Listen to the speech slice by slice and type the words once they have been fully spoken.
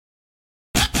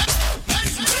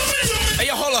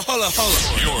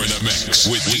You're in the mix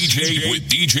with DJ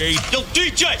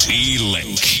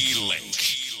T-Link.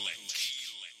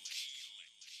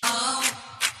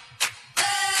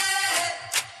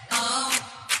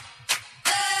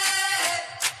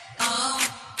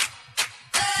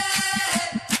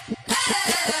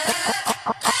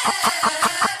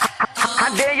 How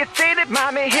dare you say that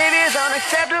my behavior is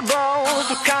unacceptable?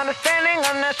 So condescending,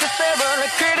 unnecessarily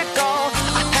critical.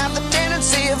 I have the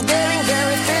tendency of getting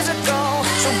very physical.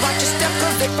 So watch your step,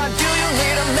 cause if I do, you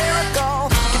need a miracle.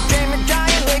 You dream me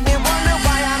dying, make me wonder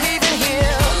why I'm even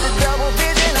here. The double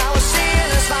vision I was seeing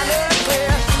is finally clear.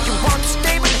 You want to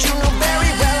stay, but you know very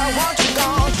well I want you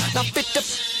gone. Now fit to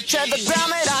tread the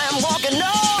ground that I am walking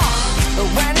on. But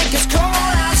when it gets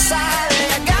cold outside,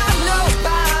 I got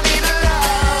nobody to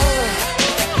love.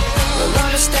 You'll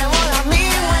understand what I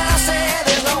mean when I say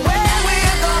there's no way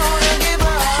we're gonna give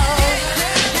up.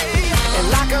 And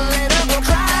like a little girl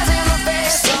cries in the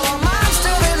face of a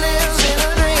monster that lives in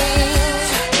her dreams.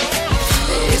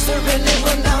 Is there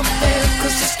anyone out there?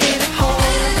 Cause it's getting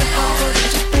harder and harder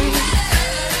to breathe.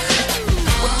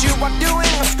 What you are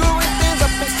doing is screwing things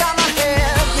up inside my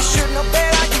head. You should know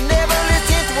better, you never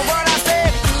listen to a word I say.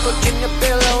 Putting your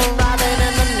pillow arriving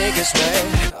in the niggas' way.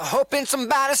 Hoping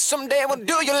somebody someday will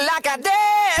do you like I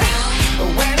did. But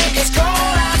when it gets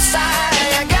cold outside,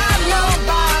 I got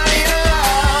nobody to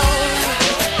love.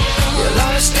 You'll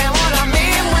understand what I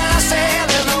mean when I say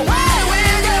there's no way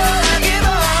we're gonna give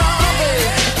up.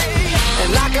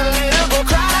 And like a little girl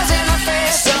cries in the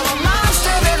face of a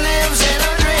monster that lives in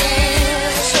her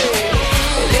dreams.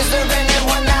 Is there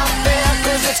anyone out there?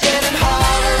 Cause it's getting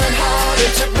harder and harder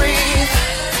to breathe.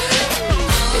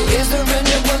 Is there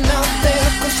anyone out there?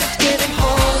 Cause it's getting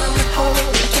harder and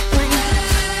harder to breathe.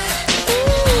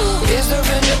 Is there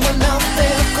anyone out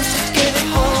there? Cause it's getting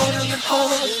harder and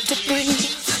harder to breathe.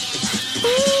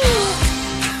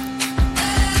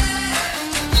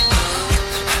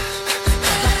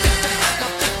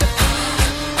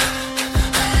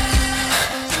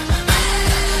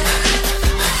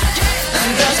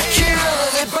 Does it kill?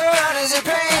 Does it burn? Is it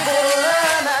painful to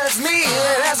learn that it's me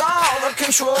that has all the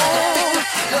control?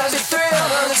 Does it thrill?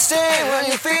 Does it sting when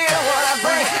you feel what I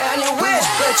bring and you wish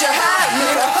that you had me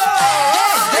to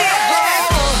hold? Yeah.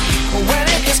 When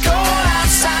it gets cold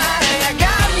outside and I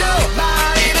got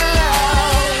nobody to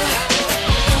love,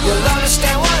 you'll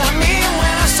understand what I mean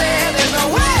when I say there's no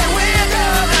way we're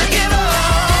gonna give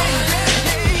up.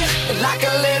 Like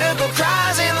a little girl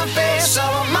cries in the face of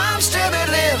a monster that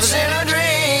lives in her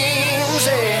dreams.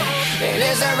 Yeah. And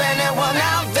is there anyone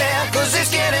out there? Cause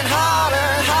it's getting harder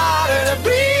and harder to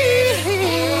breathe.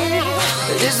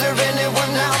 Is there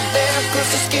anyone out there?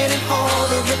 Cause it's getting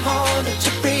harder and harder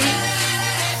to breathe.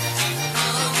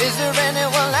 Is there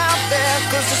anyone out there?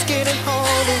 Cause it's getting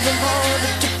harder and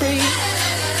harder to breathe.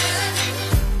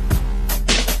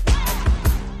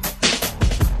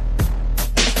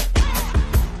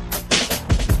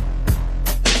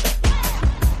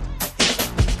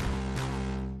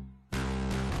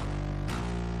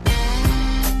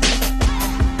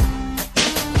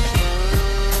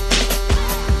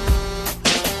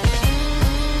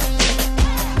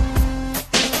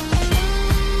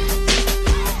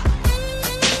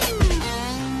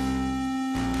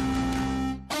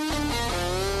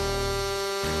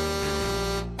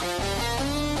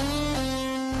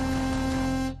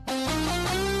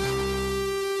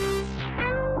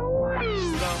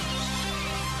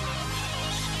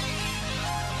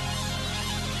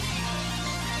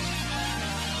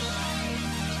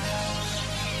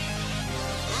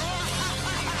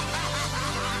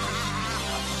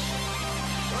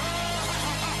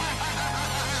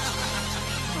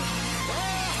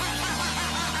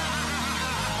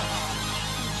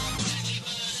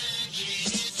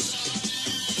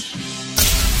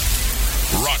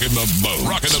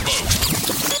 Rockin' the boat.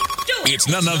 It's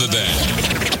none other than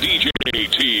DJ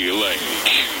T-Link.